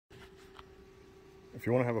if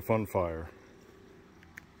you want to have a fun fire,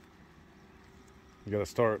 you got to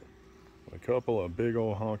start with a couple of big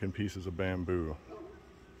old honking pieces of bamboo.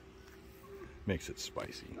 Makes it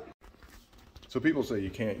spicy. So people say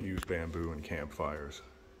you can't use bamboo in campfires,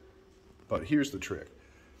 but here's the trick.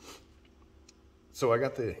 So I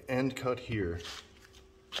got the end cut here,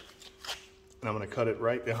 and I'm gonna cut it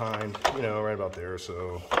right behind, you know, right about there.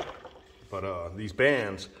 So, but these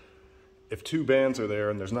bands, if two bands are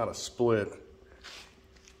there and there's not a split,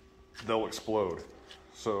 they'll explode.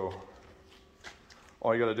 So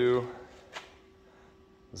all you gotta do,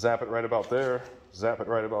 zap it right about there, zap it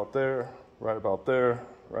right about there, right about there,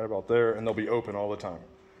 right about there, and they'll be open all the time.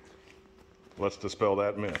 Let's dispel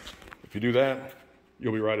that myth. If you do that,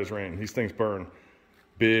 you'll be right as rain. These things burn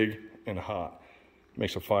big and hot.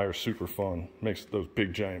 Makes a fire super fun. Makes those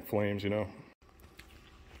big giant flames, you know.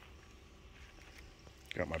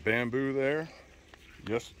 Got my bamboo there.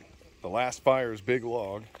 Just the last fire's big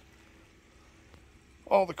log.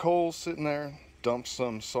 All the coals sitting there. Dump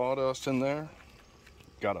some sawdust in there.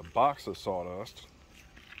 Got a box of sawdust.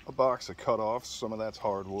 A box of cut-offs. Some of that's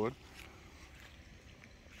hardwood.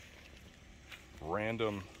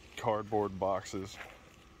 Random cardboard boxes.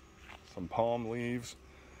 Some palm leaves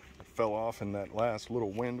that fell off in that last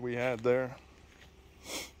little wind we had there.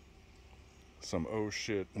 Some oh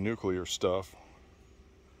shit nuclear stuff.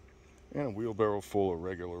 And a wheelbarrow full of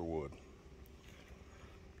regular wood.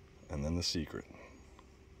 And then the secret.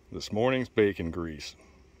 This morning's bacon grease.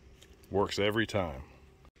 Works every time.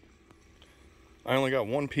 I only got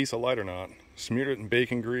one piece of lighter knot. Smeared it in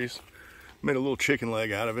bacon grease. Made a little chicken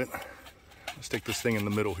leg out of it. Stick this thing in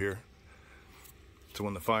the middle here. So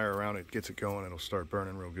when the fire around it gets it going, it'll start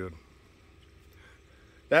burning real good.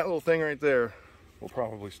 That little thing right there will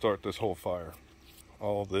probably start this whole fire.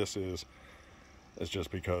 All this is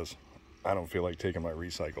just because I don't feel like taking my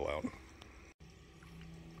recycle out.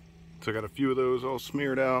 So I got a few of those all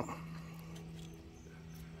smeared out.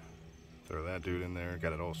 Throw that dude in there,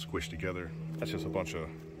 got it all squished together. That's just a bunch of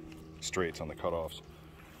straights on the cutoffs.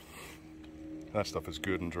 That stuff is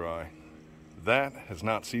good and dry. That has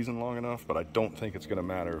not seasoned long enough, but I don't think it's gonna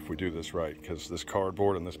matter if we do this right, because this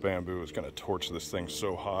cardboard and this bamboo is gonna torch this thing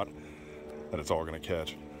so hot that it's all gonna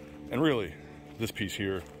catch. And really, this piece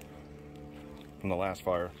here from the last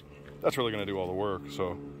fire, that's really gonna do all the work,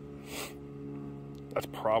 so that's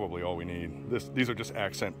probably all we need. These are just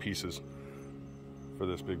accent pieces for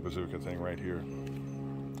this big bazooka thing right here.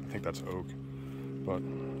 I think that's oak, but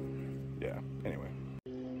yeah, anyway.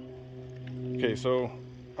 Okay, so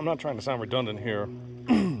I'm not trying to sound redundant here,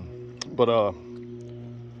 but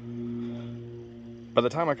by the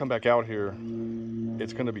time I come back out here,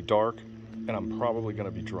 it's gonna be dark and I'm probably gonna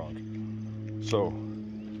be drunk. So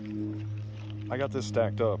I got this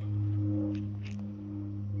stacked up.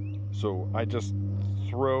 So I just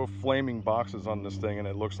throw flaming boxes on this thing and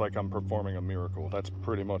it looks like I'm performing a miracle. That's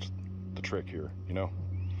pretty much the trick here, you know?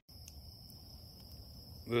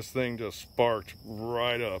 This thing just sparked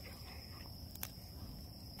right up.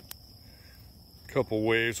 Couple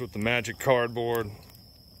waves with the magic cardboard.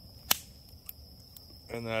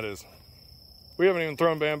 And that is, we haven't even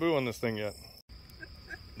thrown bamboo on this thing yet.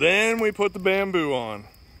 Then we put the bamboo on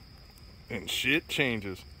and shit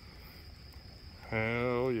changes.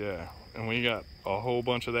 Hell yeah. And we got a whole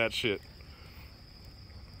bunch of that shit.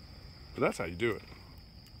 But that's how you do it.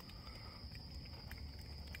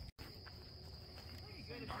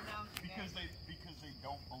 Because they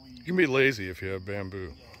don't believe. You can be lazy if you have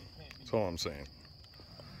bamboo. That's all I'm saying.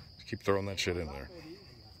 Just keep throwing that shit in there.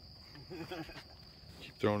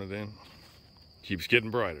 Keep throwing it in. Keeps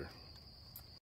getting brighter.